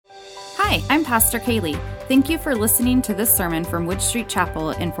Hi, I'm Pastor Kaylee. Thank you for listening to this sermon from Wood Street Chapel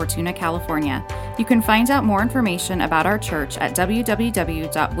in Fortuna, California. You can find out more information about our church at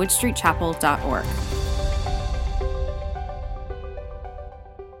www.woodstreetchapel.org.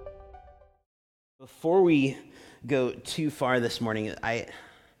 Before we go too far this morning, I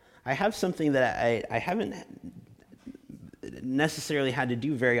have something that I haven't necessarily had to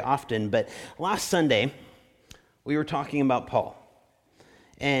do very often, but last Sunday we were talking about Paul.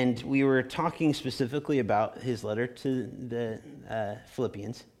 And we were talking specifically about his letter to the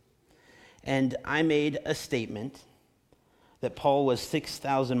Philippians. And I made a statement that Paul was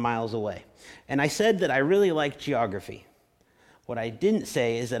 6,000 miles away. And I said that I really like geography. What I didn't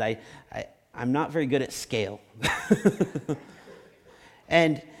say is that I'm not very good at scale.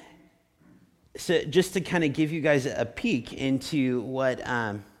 And so just to kind of give you guys a peek into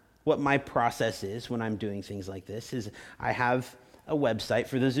what my process is when I'm doing things like this is I have a website.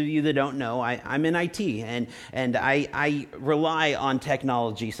 For those of you that don't know, I'm in IT, and I rely on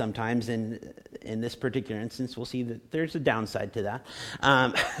technology sometimes, and in this particular instance, we'll see that there's a downside to that.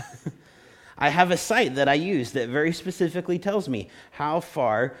 I have a site that I use that very specifically tells me how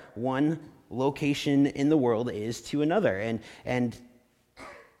far one location in the world is to another, and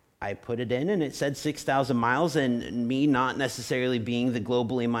I put it in, and it said 6,000 miles, and me not necessarily being the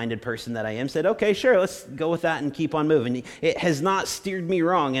globally minded person that I am, said, okay, sure, let's go with that and keep on moving. It has not steered me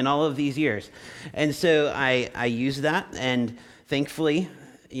wrong in all of these years. And so I used that, and thankfully,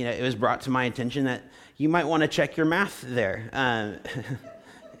 it was brought to my attention that you might want to check your math there.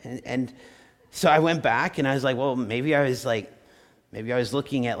 And so I went back, and I was like, well, maybe I was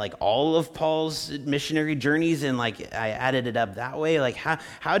looking at all of Paul's missionary journeys, and I added it up that way.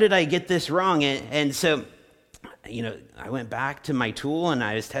 How did I get this wrong? And so, I went back to my tool, and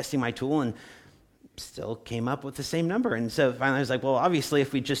I was testing my tool, and still came up with the same number. And so finally I was like, well, obviously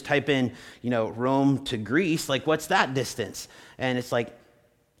if we just type in, Rome to Greece, what's that distance? And it's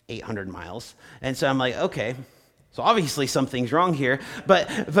 800 miles. And so I'm like, okay, so obviously something's wrong here, but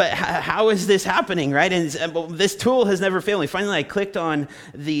how is this happening, right? And this tool has never failed me. Finally, I clicked on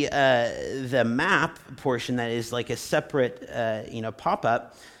the map portion that is a separate,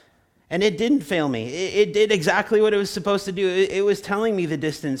 pop-up, and it didn't fail me. It did exactly what it was supposed to do. It was telling me the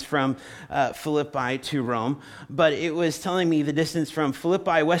distance from Philippi to Rome, but it was telling me the distance from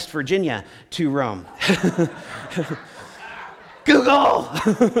Philippi, West Virginia to Rome. Google!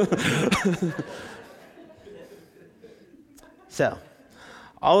 So,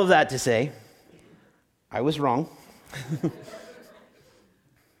 all of that to say, I was wrong.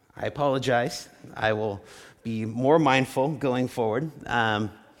 I apologize. I will be more mindful going forward.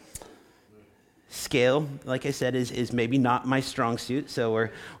 Scale, like I said, is maybe not my strong suit, so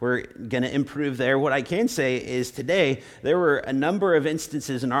we're going to improve there. What I can say is today, there were a number of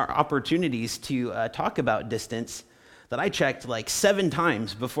instances and opportunities to talk about distance that I checked 7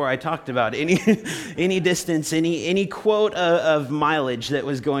 times before I talked about any distance, any quote of mileage that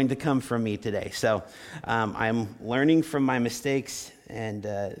was going to come from me today. So I'm learning from my mistakes, and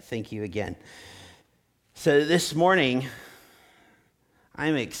thank you again. So this morning,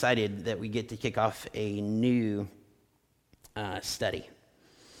 I'm excited that we get to kick off a new study.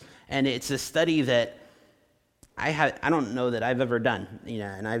 And it's a study that I don't know that I've ever done,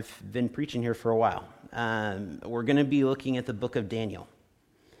 and I've been preaching here for a while. We're going to be looking at the book of Daniel.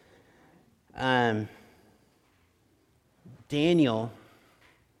 Daniel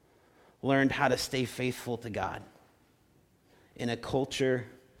learned how to stay faithful to God in a culture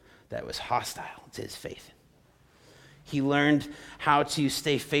that was hostile to his faith. He learned how to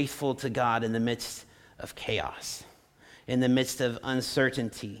stay faithful to God in the midst of chaos, in the midst of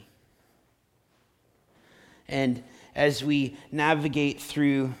uncertainty. And as we navigate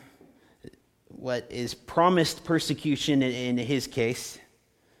through what is promised persecution in his case,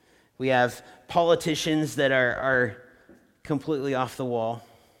 we have politicians that are completely off the wall.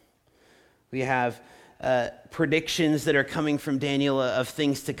 We have predictions that are coming from Daniel of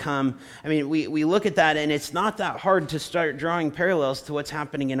things to come. I mean, we look at that, and it's not that hard to start drawing parallels to what's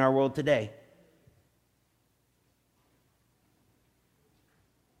happening in our world today.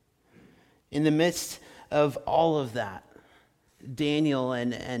 In the midst of all of that, Daniel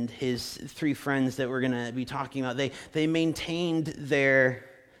and his 3 friends that we're going to be talking about, they maintained their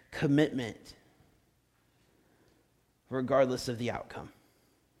commitment regardless of the outcome.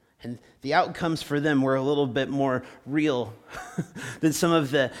 And the outcomes for them were a little bit more real than some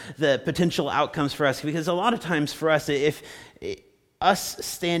of the potential outcomes for us. Because a lot of times for us, if us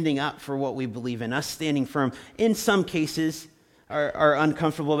standing up for what we believe in, us standing firm, in some cases are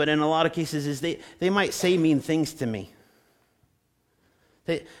uncomfortable, but in a lot of cases is they might say mean things to me.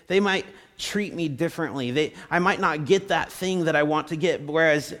 They might treat me differently. I might not get that thing that I want to get,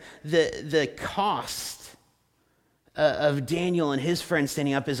 whereas the cost of Daniel and his friends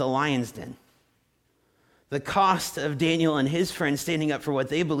standing up is a lion's den. The cost of Daniel and his friends standing up for what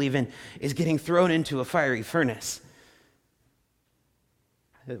they believe in is getting thrown into a fiery furnace.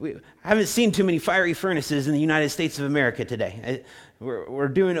 I haven't seen too many fiery furnaces in the United States of America today. We're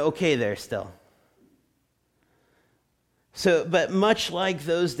doing okay there still. But much like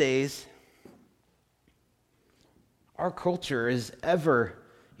those days, our culture is ever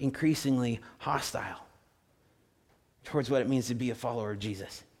increasingly hostile towards what it means to be a follower of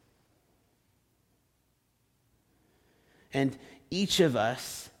Jesus. And each of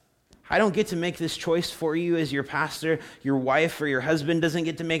us, I don't get to make this choice for you as your pastor. Your wife or your husband doesn't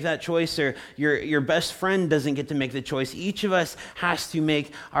get to make that choice, or your best friend doesn't get to make the choice. Each of us has to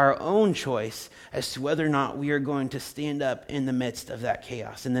make our own choice as to whether or not we are going to stand up in the midst of that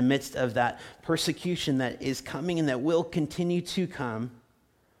chaos, in the midst of that persecution that is coming and that will continue to come,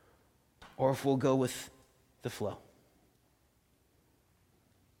 or if we'll go with the flow.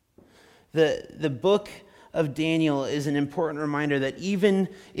 The book of Daniel is an important reminder that even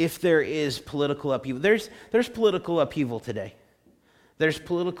if there is political upheaval, there's political upheaval today. There's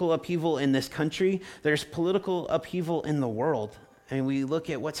political upheaval in this country. There's political upheaval in the world. I mean, we look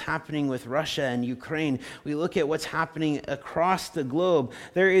at what's happening with Russia and Ukraine. We look at what's happening across the globe.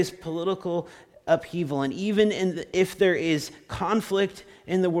 There is political upheaval. And even if there is conflict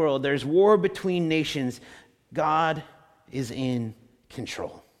in the world, there's war between nations, God is in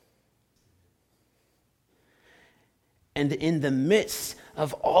control. And in the midst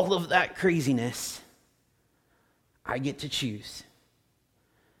of all of that craziness, I get to choose.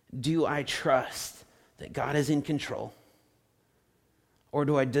 Do I trust that God is in control? Or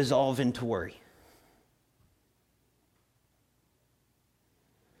do I dissolve into worry?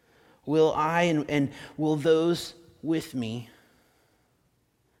 Will I and will those with me?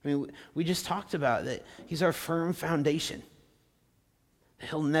 I mean, we just talked about that He's our firm foundation.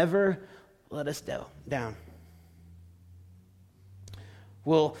 He'll never let us down.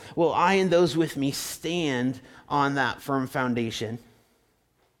 Will I and those with me stand on that firm foundation?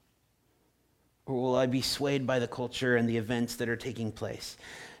 Or will I be swayed by the culture and the events that are taking place?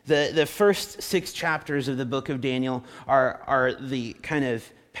 The first 6 chapters of the book of Daniel are the kind of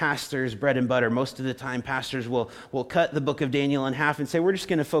pastor's bread and butter. Most of the time, pastors will cut the book of Daniel in half and say, we're just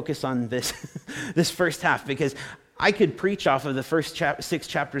going to focus on this, this first half, because I could preach off of the first 6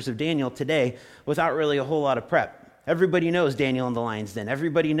 chapters of Daniel today without really a whole lot of prep. Everybody knows Daniel in the lion's den.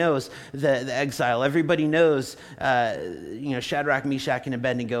 Everybody knows the exile. Everybody knows, Shadrach, Meshach, and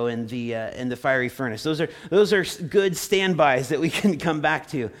Abednego in the fiery furnace. Those are good standbys that we can come back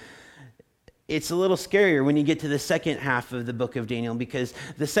to. It's a little scarier when you get to the second half of the book of Daniel, because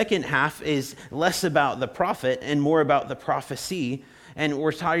the second half is less about the prophet and more about the prophecy, and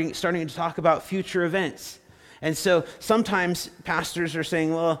we're starting to talk about future events. And so sometimes pastors are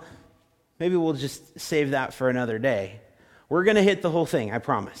saying, well, maybe we'll just save that for another day. We're going to hit the whole thing, I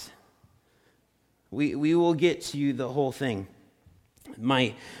promise. We will get to the whole thing.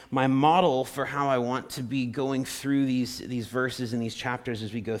 My model for how I want to be going through these verses and these chapters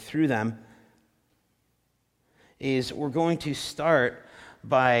as we go through them is we're going to start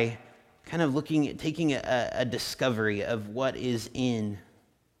by kind of taking a discovery of what is in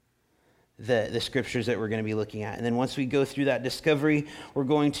the scriptures that we're going to be looking at. And then once we go through that discovery, we're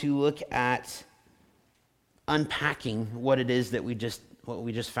going to look at unpacking what it is that we just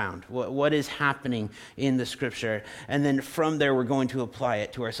found, what is happening in the scripture. And then from there, we're going to apply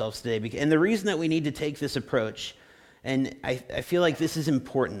it to ourselves today. And the reason that we need to take this approach, and I feel like this is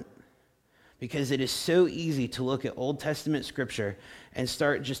important, because it is so easy to look at Old Testament scripture and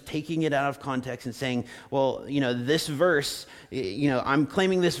start just taking it out of context and saying, well, this verse, I'm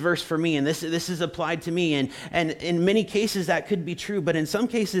claiming this verse for me, and this is applied to me. And in many cases that could be true, but in some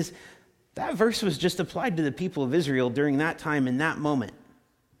cases that verse was just applied to the people of Israel during that time in that moment.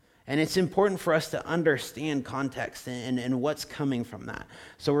 And it's important for us to understand context and what's coming from that.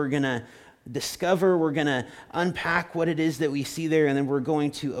 So we're going to discover, we're going to unpack what it is that we see there, and then we're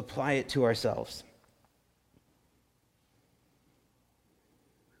going to apply it to ourselves.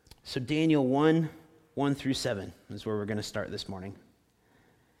 So Daniel 1:1-7 is where we're going to start this morning.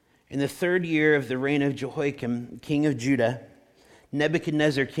 In the 3rd year of the reign of Jehoiakim, king of Judah,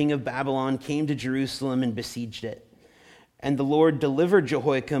 Nebuchadnezzar, king of Babylon, came to Jerusalem and besieged it. And the Lord delivered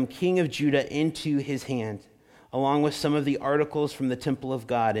Jehoiakim, king of Judah, into his hand, along with some of the articles from the temple of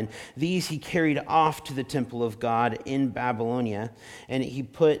God. And these he carried off to the temple of God in Babylonia, and he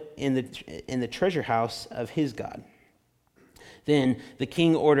put in the treasure house of his God. Then the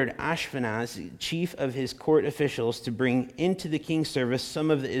king ordered Ashpenaz, chief of his court officials, to bring into the king's service some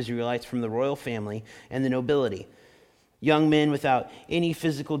of the Israelites from the royal family and the nobility. Young men without any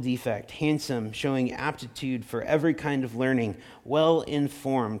physical defect, handsome, showing aptitude for every kind of learning,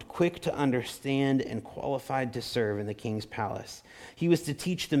 well-informed, quick to understand, and qualified to serve in the king's palace. He was to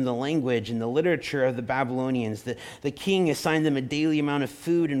teach them the language and the literature of the Babylonians. The king assigned them a daily amount of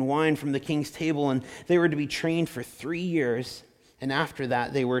food and wine from the king's table, and they were to be trained for 3 years, and after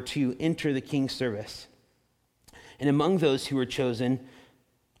that they were to enter the king's service. And among those who were chosen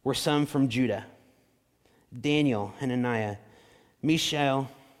were some from Judah: Daniel, Hananiah,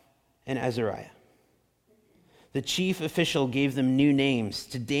 Mishael, and Azariah. The chief official gave them new names.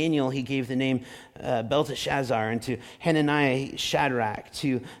 To Daniel he gave the name Belteshazzar, and to Hananiah Shadrach,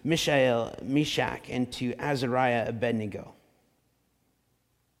 to Mishael Meshach, and to Azariah Abednego.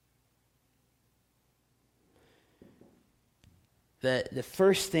 The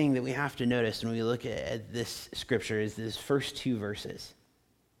first thing that we have to notice when we look at this scripture is these first 2 verses.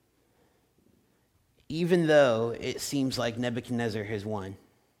 Even though it seems like Nebuchadnezzar has won,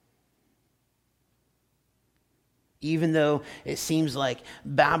 even though it seems like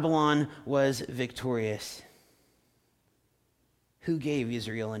Babylon was victorious, who gave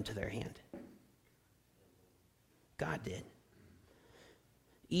Israel into their hand? God did.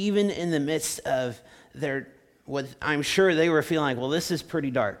 Even in the midst of what I'm sure they were feeling like, well, this is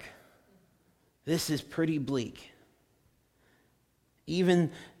pretty dark. This is pretty bleak.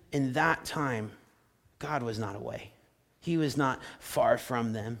 Even in that time, God was not away. He was not far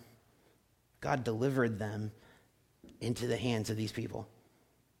from them. God delivered them into the hands of these people.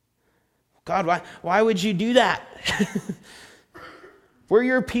 God, why would you do that? We're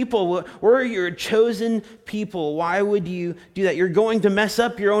your people. We're your chosen people. Why would you do that? You're going to mess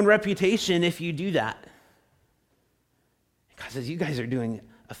up your own reputation if you do that. God says, you guys are doing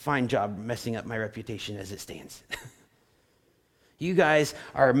a fine job messing up my reputation as it stands. You guys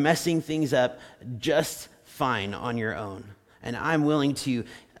are messing things up just fine on your own. And I'm willing to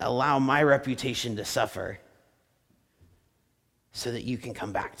allow my reputation to suffer so that you can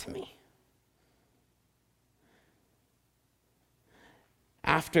come back to me.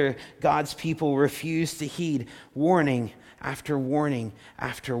 After God's people refused to heed warning after warning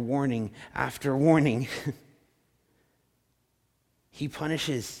after warning after warning, he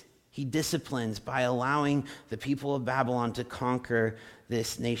punishes. He disciplines by allowing the people of Babylon to conquer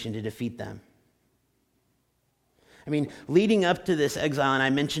this nation, to defeat them. I mean, leading up to this exile, and I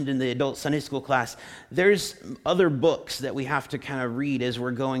mentioned in the adult Sunday school class, there's other books that we have to kind of read as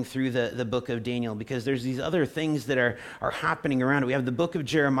we're going through the book of Daniel, because there's these other things that are happening around it. We have the book of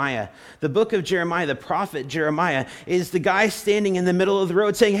Jeremiah. The book of Jeremiah, the prophet Jeremiah, is the guy standing in the middle of the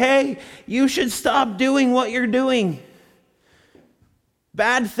road saying, hey, you should stop doing what you're doing.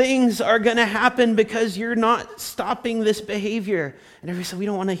 Bad things are going to happen because you're not stopping this behavior. And everybody said, we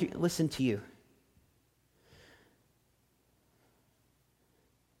don't want to listen to you.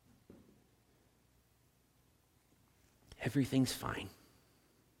 Everything's fine.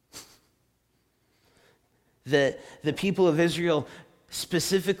 The people of Israel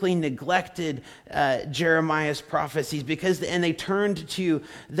specifically neglected Jeremiah's prophecies and they turned to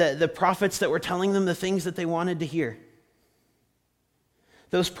the prophets that were telling them the things that they wanted to hear.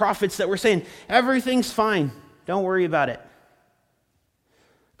 Those prophets that were saying, everything's fine, don't worry about it.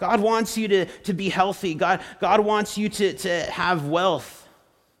 God wants you to be healthy. God wants you to have wealth.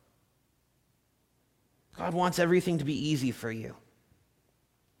 God wants everything to be easy for you.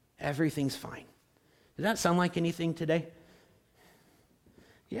 Everything's fine. Does that sound like anything today?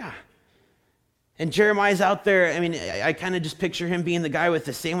 Yeah. And Jeremiah's out there. I mean, I kind of just picture him being the guy with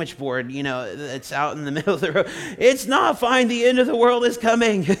the sandwich board, that's out in the middle of the road. It's not fine. The end of the world is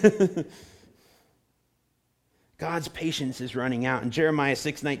coming. God's patience is running out. In Jeremiah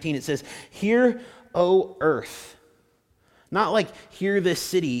 6:19, it says, hear, O earth. Not like hear this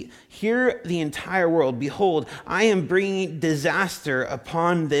city. Hear the entire world. Behold, I am bringing disaster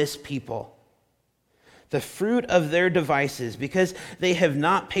upon this people. The fruit of their devices, because they have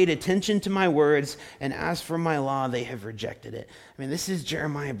not paid attention to my words, and as for my law, they have rejected it. I mean, this is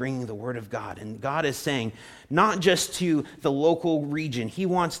Jeremiah bringing the word of God, and God is saying, not just to the local region, he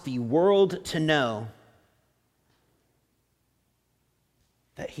wants the world to know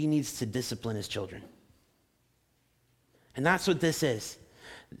that he needs to discipline his children. And that's what this is.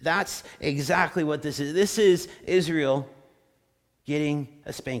 That's exactly what this is. This is Israel getting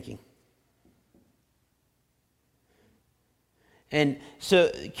a spanking. And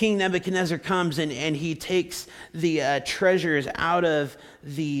so King Nebuchadnezzar comes and he takes the treasures out of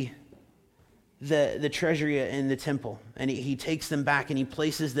the the treasury in the temple, and he takes them back and he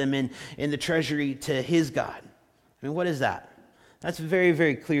places them in the treasury to his God. I mean, what is that? That's very,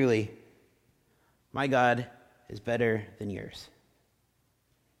 very clearly, my God is better than yours.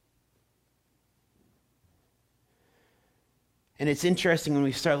 And it's interesting when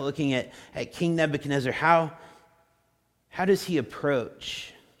we start looking at King Nebuchadnezzar, how does he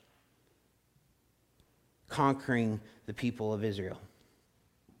approach conquering the people of Israel?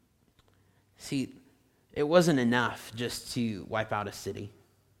 See, it wasn't enough just to wipe out a city.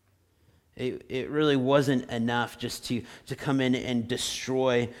 It really wasn't enough just to come in and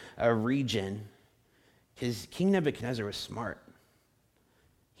destroy a region, because King Nebuchadnezzar was smart.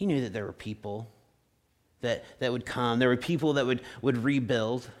 He knew that there were people that would come. There were people that would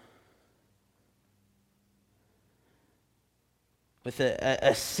rebuild. With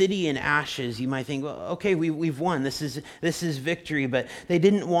a city in ashes, you might think, well, okay, we've won. This is victory. But they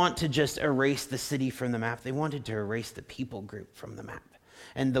didn't want to just erase the city from the map. They wanted to erase the people group from the map.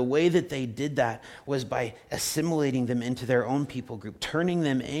 And the way that they did that was by assimilating them into their own people group, turning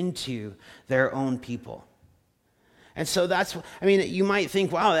them into their own people. And so you might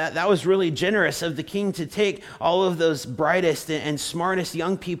think, wow, that was really generous of the king to take all of those brightest and smartest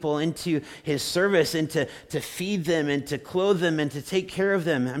young people into his service and to feed them and to clothe them and to take care of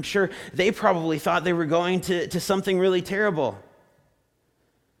them. I'm sure they probably thought they were going to something really terrible.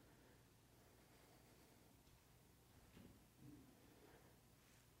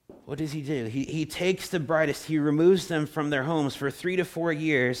 What does he do? He takes the brightest, he removes them from their homes for 3 to 4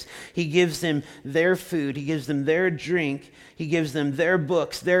 years. He gives them their food, he gives them their drink, he gives them their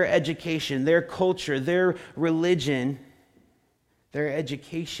books, their education, their culture, their religion, their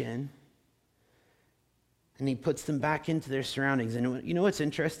education. And he puts them back into their surroundings. And you know what's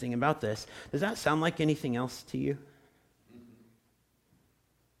interesting about this? Does that sound like anything else to you?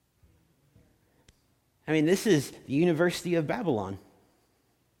 I mean, this is the University of Babylon.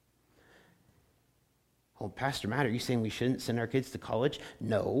 Oh, Pastor Matt, are you saying we shouldn't send our kids to college?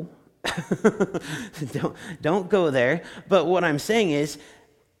 No. Don't go there. But what I'm saying is,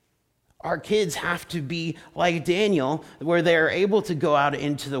 our kids have to be like Daniel, where they're able to go out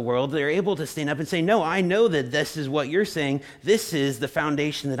into the world. They're able to stand up and say, no, I know that this is what you're saying. This is the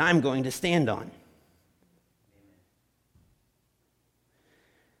foundation that I'm going to stand on.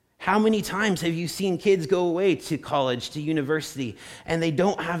 How many times have you seen kids go away to college, to university, and they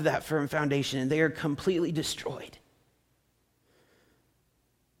don't have that firm foundation, and they are completely destroyed?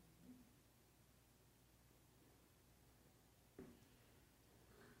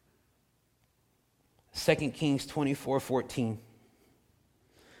 Second Kings 24:14.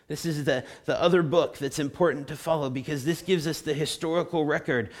 This is the other book that's important to follow, because this gives us the historical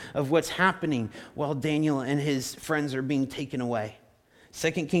record of what's happening while Daniel and his friends are being taken away. 2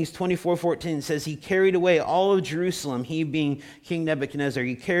 Kings 24:14 says, he carried away all of Jerusalem, he being King Nebuchadnezzar.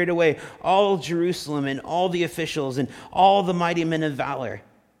 He carried away all of Jerusalem and all the officials and all the mighty men of valor.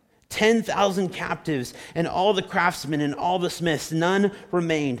 10,000 captives and all the craftsmen and all the smiths. None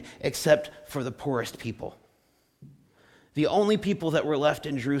remained except for the poorest people. The only people that were left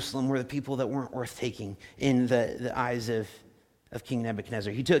in Jerusalem were the people that weren't worth taking in the eyes of King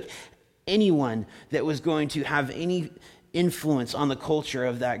Nebuchadnezzar. He took anyone that was going to have any influence on the culture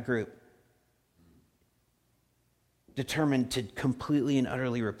of that group, determined to completely and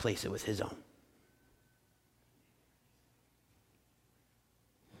utterly replace it with his own.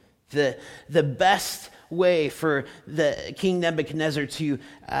 The best way for the King Nebuchadnezzar to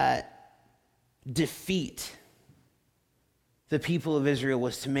defeat the people of Israel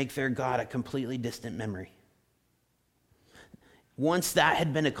was to make their God a completely distant memory. Once that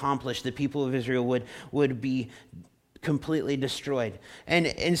had been accomplished, the people of Israel would be completely destroyed.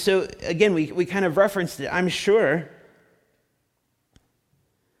 And so, again, we kind of referenced it. I'm sure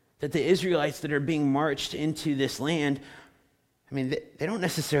that the Israelites that are being marched into this land, I mean, they don't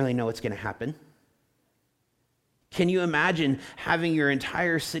necessarily know what's going to happen. Can you imagine having your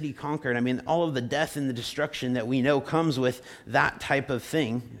entire city conquered? I mean, all of the death and the destruction that we know comes with that type of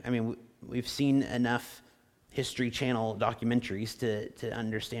thing. I mean, we've seen enough History Channel documentaries to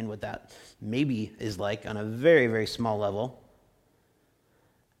understand what that maybe is like on a very, very small level.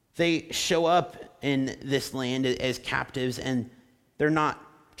 They show up in this land as captives, and they're not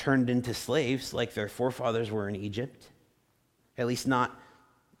turned into slaves like their forefathers were in Egypt, at least not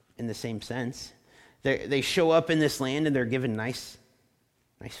in the same sense. They show up in this land and they're given nice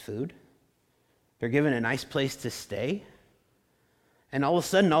food. They're given a nice place to stay. And all of a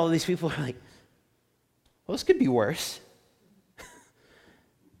sudden, all of these people are like, well, this could be worse.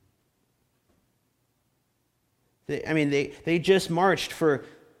 They just marched for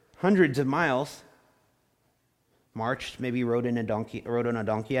hundreds of miles, marched, maybe rode on a donkey,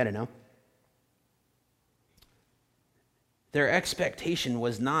 I don't know. Their expectation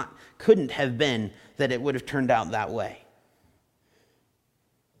couldn't have been that it would have turned out that way.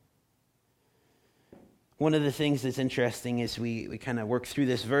 One of the things that's interesting as we kind of work through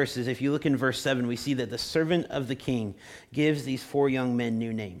this verse is if you look in verse 7, we see that the servant of the king gives these 4 young men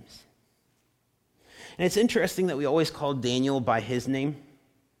new names. And it's interesting that we always call Daniel by his name,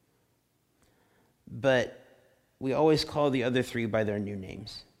 but we always call the other 3 by their new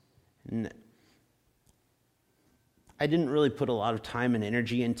names. And I didn't really put a lot of time and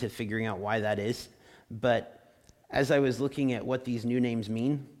energy into figuring out why that is, but as I was looking at what these new names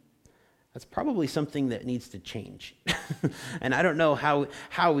mean, that's probably something that needs to change. And I don't know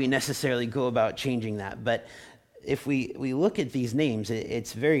how we necessarily go about changing that, but if we look at these names,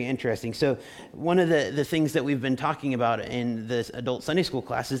 it's very interesting. So one of the things that we've been talking about in this adult Sunday school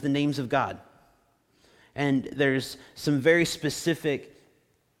class is the names of God. And there's some very specific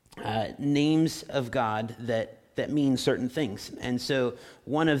names of God that mean certain things. And so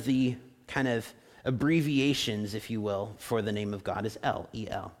one of the kind of abbreviations, if you will, for the name of God is El,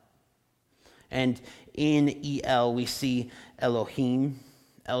 E-L. And in El, we see Elohim,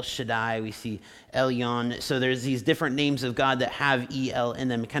 El Shaddai, we see Elyon. So there's these different names of God that have El in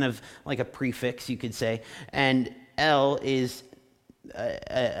them, kind of like a prefix, you could say. And El is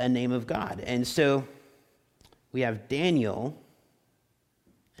a name of God. And so we have Daniel,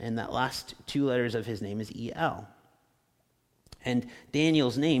 and that last 2 letters of his name is El. And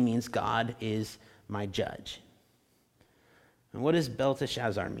Daniel's name means God is my judge. And what does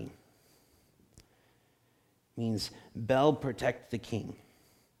Belteshazzar mean? Means Bel protect the king.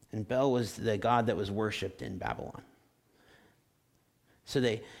 And Bel was the god that was worshipped in Babylon. So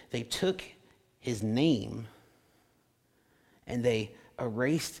they took his name and they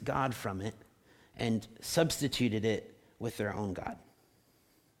erased God from it and substituted it with their own God.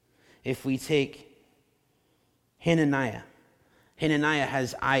 If we take Hananiah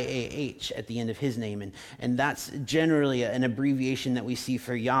has IAH at the end of his name, and that's generally an abbreviation that we see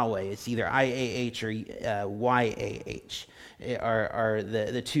for Yahweh. It's either IAH or YAH are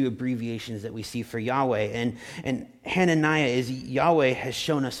the 2 abbreviations that we see for Yahweh. And Hananiah is Yahweh has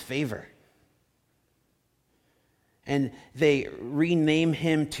shown us favor. And they rename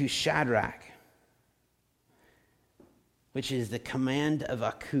him to Shadrach, which is the command of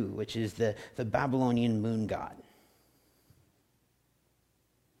Aku, which is the Babylonian moon god.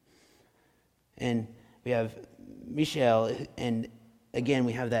 And we have Mishael, and again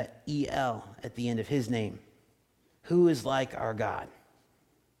we have that El at the end of his name. Who is like our God?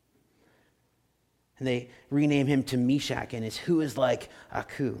 And they rename him to Meshach, and it's who is like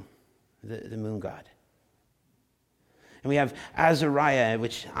Aku, the moon god. And we have Azariah,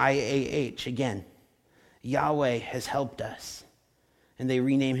 which IAH, again, Yahweh has helped us. And they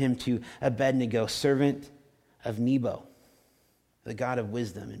rename him to Abednego, servant of Nebo, the god of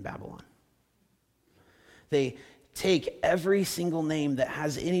wisdom in Babylon. They take every single name that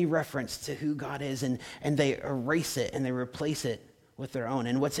has any reference to who God is, and they erase it and they replace it with their own.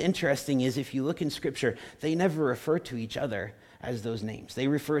 And what's interesting is if you look in Scripture, they never refer to each other as those names. They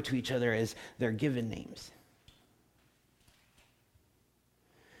refer to each other as their given names.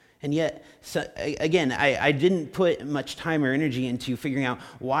 And yet, so, again, I didn't put much time or energy into figuring out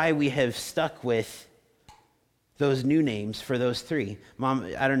why we have stuck with those new names for those 3. Mom,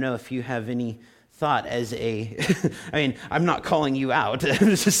 I don't know if you have any thought as I mean, I'm not calling you out.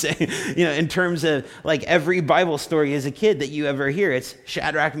 I'm just saying, in terms of like every Bible story as a kid that you ever hear, it's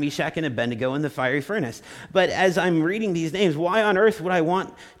Shadrach, Meshach, and Abednego in the fiery furnace. But as I'm reading these names, why on earth would I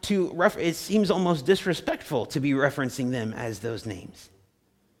want to it seems almost disrespectful to be referencing them as those names.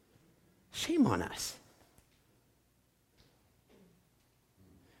 Shame on us.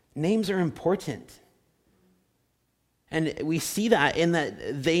 Names are important. And we see that in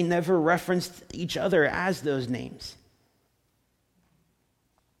that they never referenced each other as those names.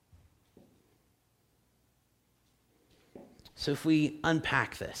 So if we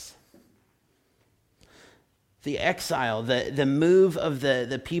unpack this, the exile, the move of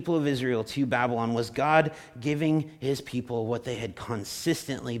the people of Israel to Babylon was God giving his people what they had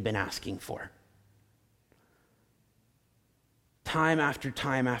consistently been asking for. Time after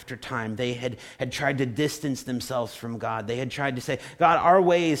time after time, they had tried to distance themselves from God. They had tried to say, God, our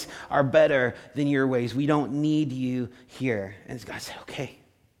ways are better than your ways. We don't need you here. And God said, okay,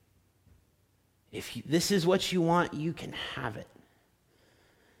 if this is what you want, you can have it.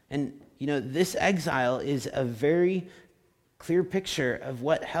 And, this exile is a very clear picture of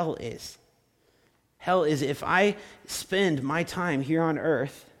what hell is. Hell is if I spend my time here on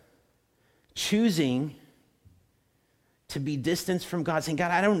earth choosing to be distanced from God, saying,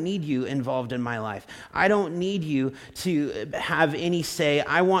 God, I don't need you involved in my life. I don't need you to have any say.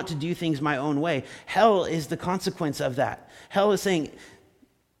 I want to do things my own way. Hell is the consequence of that. Hell is saying,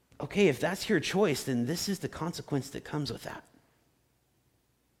 okay, if that's your choice, then this is the consequence that comes with that.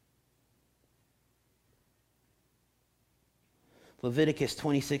 Leviticus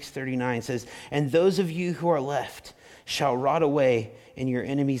 26:39 says, and those of you who are left shall rot away in your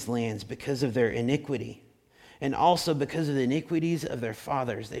enemies' lands because of their iniquity. And also because of the iniquities of their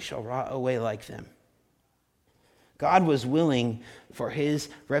fathers, they shall rot away like them. God was willing for his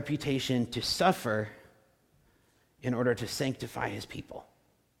reputation to suffer in order to sanctify his people.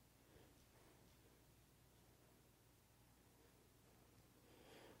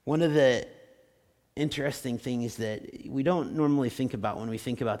 One of the interesting things that we don't normally think about when we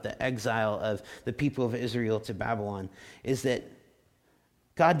think about the exile of the people of Israel to Babylon is that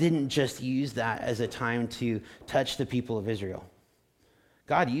God didn't just use that as a time to touch the people of Israel.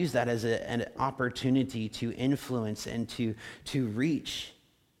 God used that as an opportunity to influence and to reach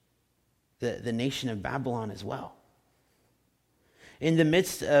the nation of Babylon as well. In the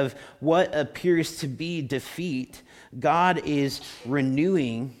midst of what appears to be defeat, God is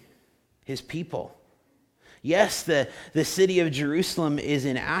renewing his people. Yes, the city of Jerusalem is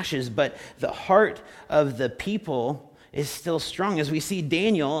in ashes, but the heart of the people is still strong. As we see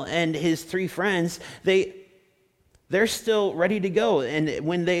Daniel and his 3 friends, they're still ready to go. And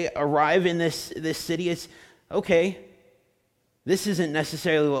when they arrive in this city, it's okay. This isn't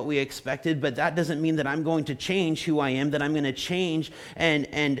necessarily what we expected, but that doesn't mean that I'm going to change who I am, that I'm going to change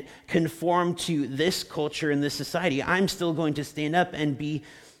and conform to this culture and this society. I'm still going to stand up and be,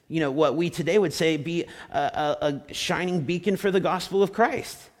 what we today would say, be a shining beacon for the gospel of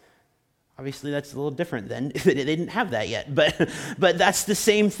Christ. Obviously, that's a little different then. They didn't have that yet, but that's the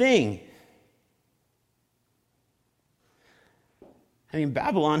same thing. I mean,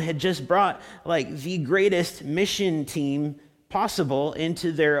 Babylon had just brought the greatest mission team possible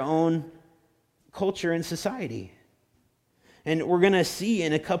into their own culture and society. And we're going to see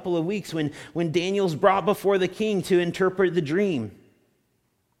in a couple of weeks when Daniel's brought before the king to interpret the dream.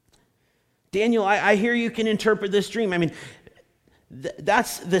 Daniel, I hear you can interpret this dream. I mean,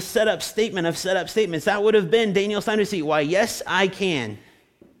 that's the setup statement of setup statements. That would have been Daniel's time to see, why, yes, I can.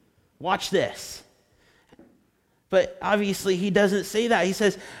 Watch this. But obviously he doesn't say that. He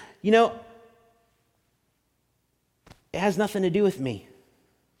says, it has nothing to do with me.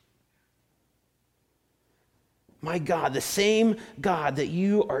 My God, the same God that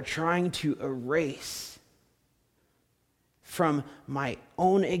you are trying to erase from my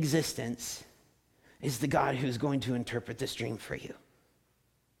own existence is the God who's going to interpret this dream for you.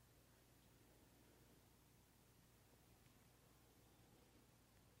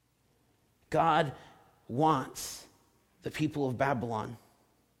 God wants the people of Babylon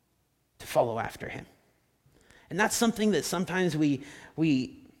to follow after him. And that's something that sometimes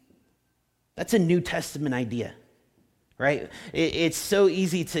that's a New Testament idea, right? It's so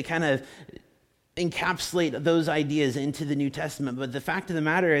easy to kind of encapsulate those ideas into the New Testament. But the fact of the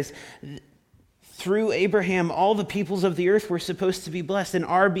matter is, through Abraham, all the peoples of the earth were supposed to be blessed and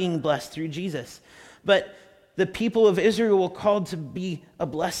are being blessed through Jesus. But the people of Israel were called to be a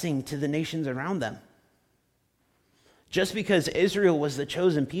blessing to the nations around them. Just because Israel was the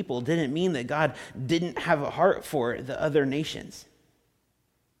chosen people didn't mean that God didn't have a heart for the other nations.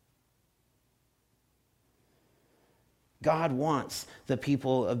 God wants the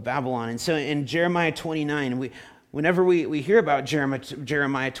people of Babylon. And so in Jeremiah 29, whenever we hear about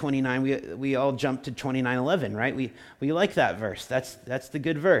Jeremiah 29, we all jump to 29:11, right? We like that verse. That's the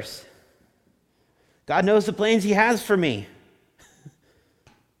good verse. God knows the plans he has for me.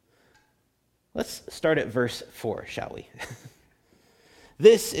 Let's start at verse 4, shall we?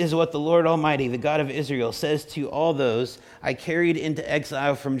 This is what the Lord Almighty, the God of Israel, says to all those I carried into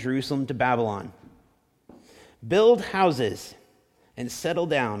exile from Jerusalem to Babylon. Build houses and settle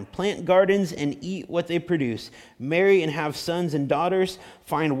down, plant gardens and eat what they produce, marry and have sons and daughters,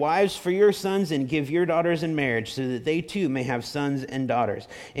 find wives for your sons and give your daughters in marriage, so that they too may have sons and daughters.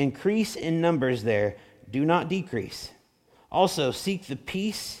 Increase in numbers there, do not decrease. Also seek the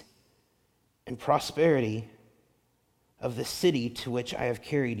peace and prosperity of the city to which I have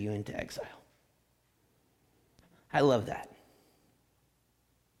carried you into exile. I love that.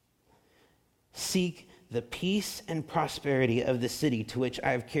 Seek the peace and prosperity of the city to which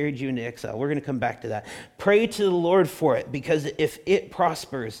I have carried you into exile. We're going to come back to that. Pray to the Lord for it, because if it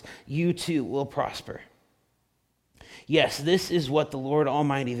prospers, you too will prosper. Yes, this is what the Lord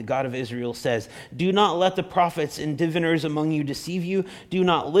Almighty, the God of Israel, says. Do not let the prophets and diviners among you deceive you. Do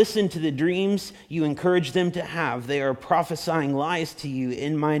not listen to the dreams you encourage them to have. They are prophesying lies to you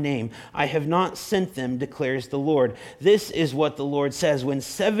in my name. I have not sent them, declares the Lord. This is what the Lord says. When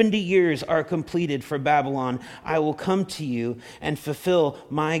 70 years are completed for Babylon, I will come to you and fulfill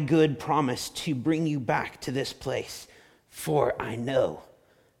my good promise to bring you back to this place. For I know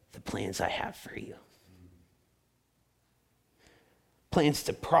the plans I have for you. Plans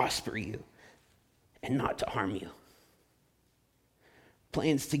to prosper you and not to harm you.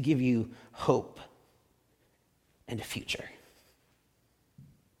 Plans to give you hope and a future.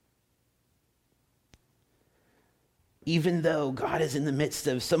 Even though God is in the midst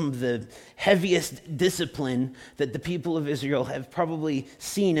of some of the heaviest discipline that the people of Israel have probably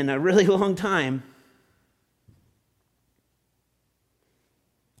seen in a really long time,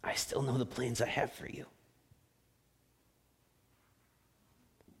 I still know the plans I have for you.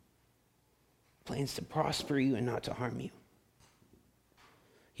 Plans to prosper you and not to harm you.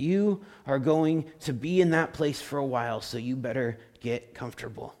 You are going to be in that place for a while, so you better get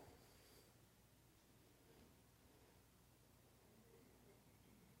comfortable.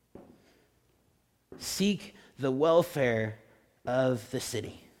 Seek the welfare of the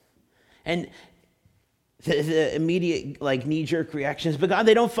city. And the immediate knee-jerk reaction is, but God,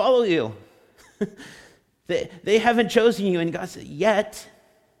 they don't follow you. they haven't chosen you. And God said, yet.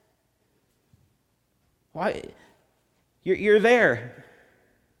 Why? You're there.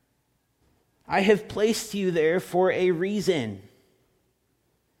 I have placed you there for a reason.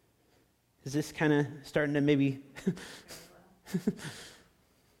 Is this kind of starting to maybe...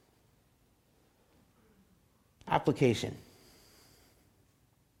 Application.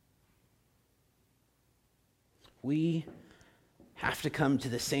 We have to come to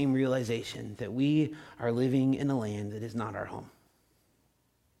the same realization that we are living in a land that is not our home.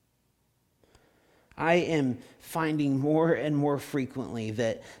 I am finding more and more frequently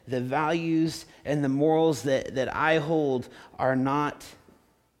that the values and the morals that I hold are not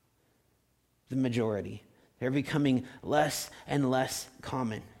the majority. They're becoming less and less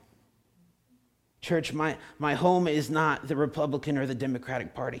common. Church, my home is not the Republican or the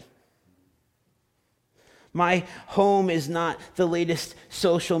Democratic Party. My home is not the latest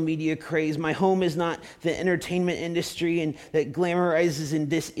social media craze. My home is not the entertainment industry and that glamorizes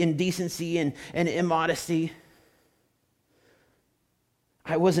indecency and immodesty.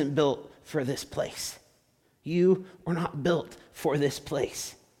 I wasn't built for this place. You were not built for this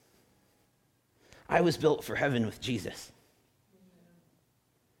place. I was built for heaven with Jesus.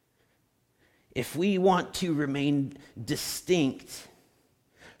 If we want to remain distinct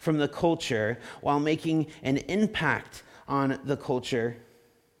from the culture while making an impact on the culture,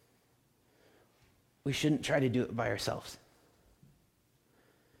 we shouldn't try to do it by ourselves.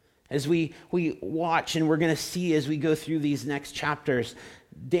 As we watch, and we're going to see as we go through these next chapters,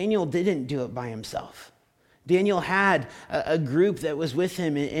 Daniel didn't do it by himself. Daniel had a group that was with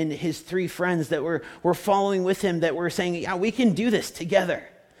him and his 3 friends that were following with him that were saying, yeah, we can do this together.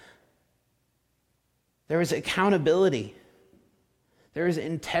 There was accountability. There was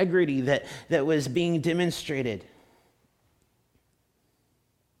integrity that was being demonstrated.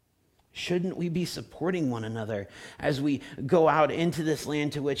 Shouldn't we be supporting one another as we go out into this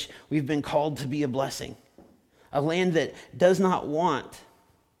land to which we've been called to be a blessing? A land that does not want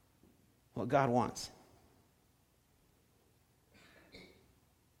what God wants.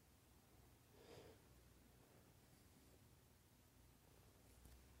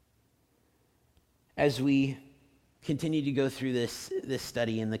 As we continue to go through this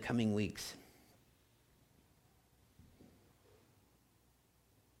study in the coming weeks,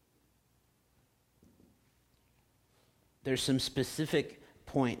 there's some specific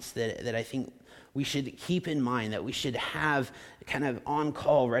points that I think we should keep in mind, that we should have kind of on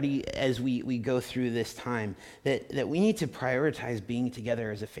call ready as we go through this time, that we need to prioritize being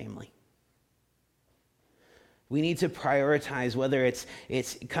together as a family. We need to prioritize whether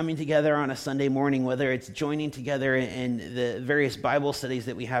it's coming together on a Sunday morning, whether it's joining together in the various Bible studies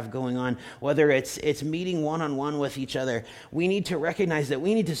that we have going on, whether it's meeting one-on-one with each other. We need to recognize that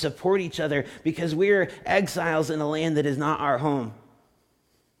we need to support each other because we're exiles in a land that is not our home.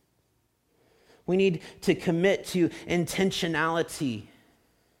 We need to commit to intentionality,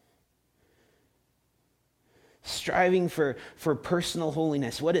 striving for personal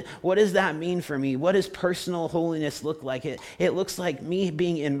holiness. What does that mean for me? What does personal holiness look like? It looks like me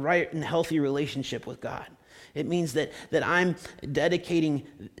being in right and healthy relationship with God. It means that I'm dedicating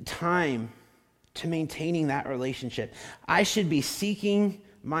time to maintaining that relationship. I should be seeking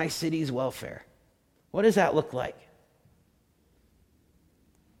my city's welfare. What does that look like?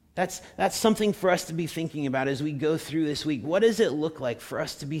 That's something for us to be thinking about as we go through this week. What does it look like for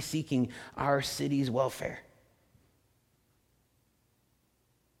us to be seeking our city's welfare?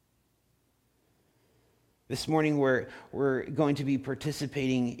 This morning we're going to be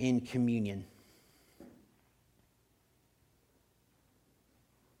participating in communion.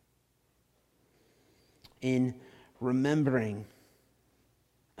 In remembering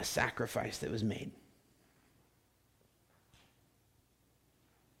a sacrifice that was made.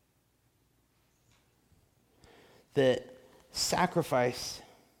 The sacrifice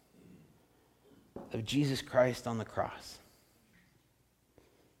of Jesus Christ on the cross.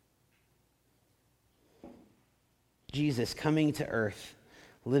 Jesus coming to earth,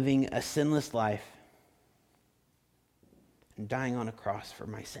 living a sinless life, and dying on a cross for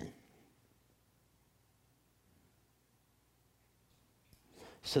my sin.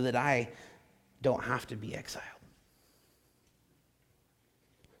 So that I don't have to be exiled.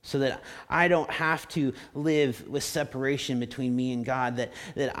 So that I don't have to live with separation between me and God, that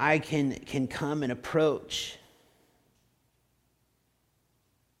I can come and approach.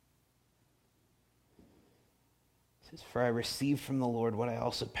 It says, "For I received from the Lord what I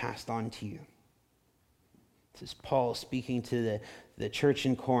also passed on to you." This is Paul speaking to the church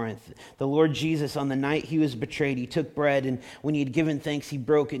in Corinth. The Lord Jesus, on the night he was betrayed, he took bread, and when he had given thanks, he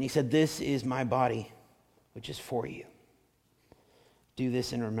broke it, and he said, "This is my body, which is for you. Do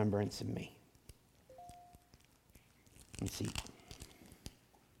this in remembrance of me." Let's see.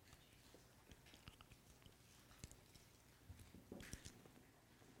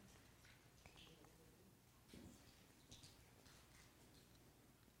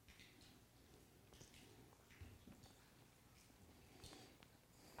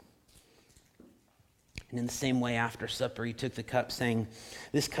 And in the same way, after supper, he took the cup, saying,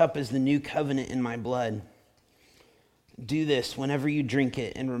 "This cup is the new covenant in my blood. Do this whenever you drink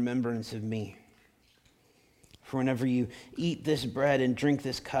it in remembrance of me. For whenever you eat this bread and drink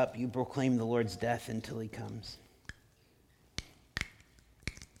this cup, you proclaim the Lord's death until he comes."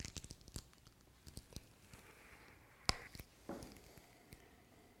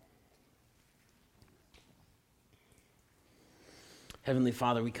 Heavenly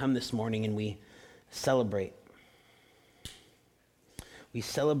Father, we come this morning and we celebrate. We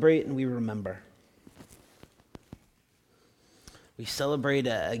celebrate and we remember. We celebrate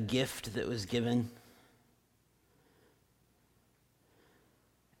a gift that was given,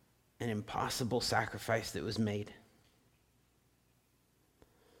 an impossible sacrifice that was made.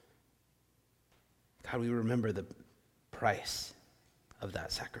 God, we remember the price of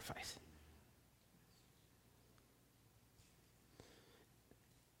that sacrifice.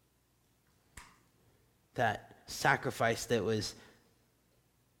 That sacrifice that was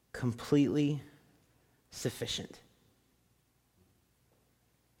completely sufficient.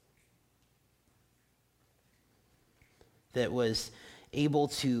 That was able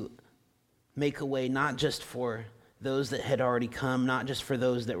to make a way not just for those that had already come, not just for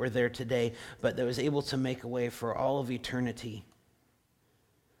those that were there today, but that was able to make a way for all of eternity,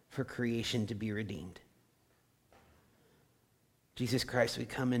 for creation to be redeemed. Jesus Christ, we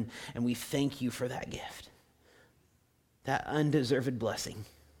come in and we thank you for that gift, that undeserved blessing.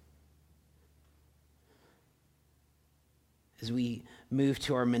 As we move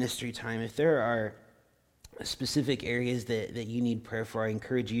to our ministry time, if there are specific areas that you need prayer for, I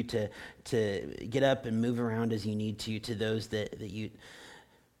encourage you to get up and move around as you need to those that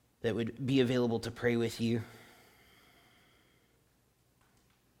would be available to pray with you.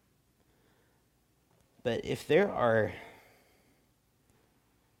 But if there are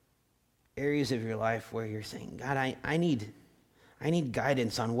areas of your life where you're saying, God, I need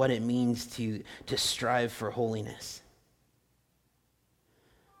guidance on what it means to strive for holiness.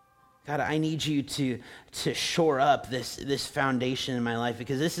 God, I need you to shore up this foundation in my life,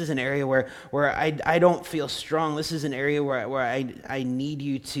 because this is an area where I don't feel strong. This is an area where I need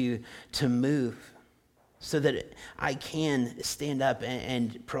you to move so that I can stand up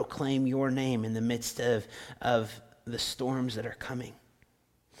and proclaim your name in the midst of the storms that are coming.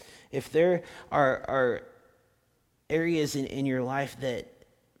 If there are areas in your life that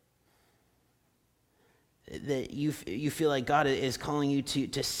you feel like God is calling you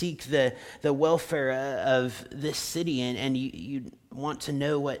to seek the welfare of this city, and you want to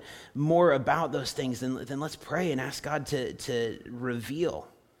know what more about those things, then let's pray and ask God to reveal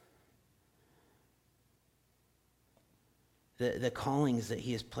the callings that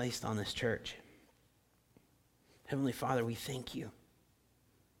he has placed on this church. Heavenly Father, we thank you.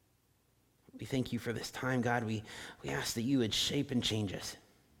 We thank you for this time, God. We ask that you would shape and change us.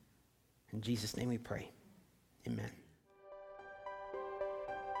 In Jesus' name we pray. Amen.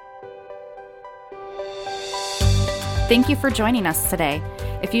 Thank you for joining us today.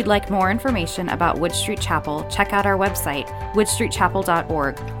 If you'd like more information about Wood Street Chapel, check out our website,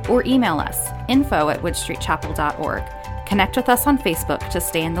 woodstreetchapel.org, or email us, info@woodstreetchapel.org. Connect with us on Facebook to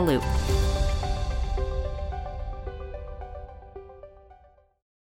stay in the loop.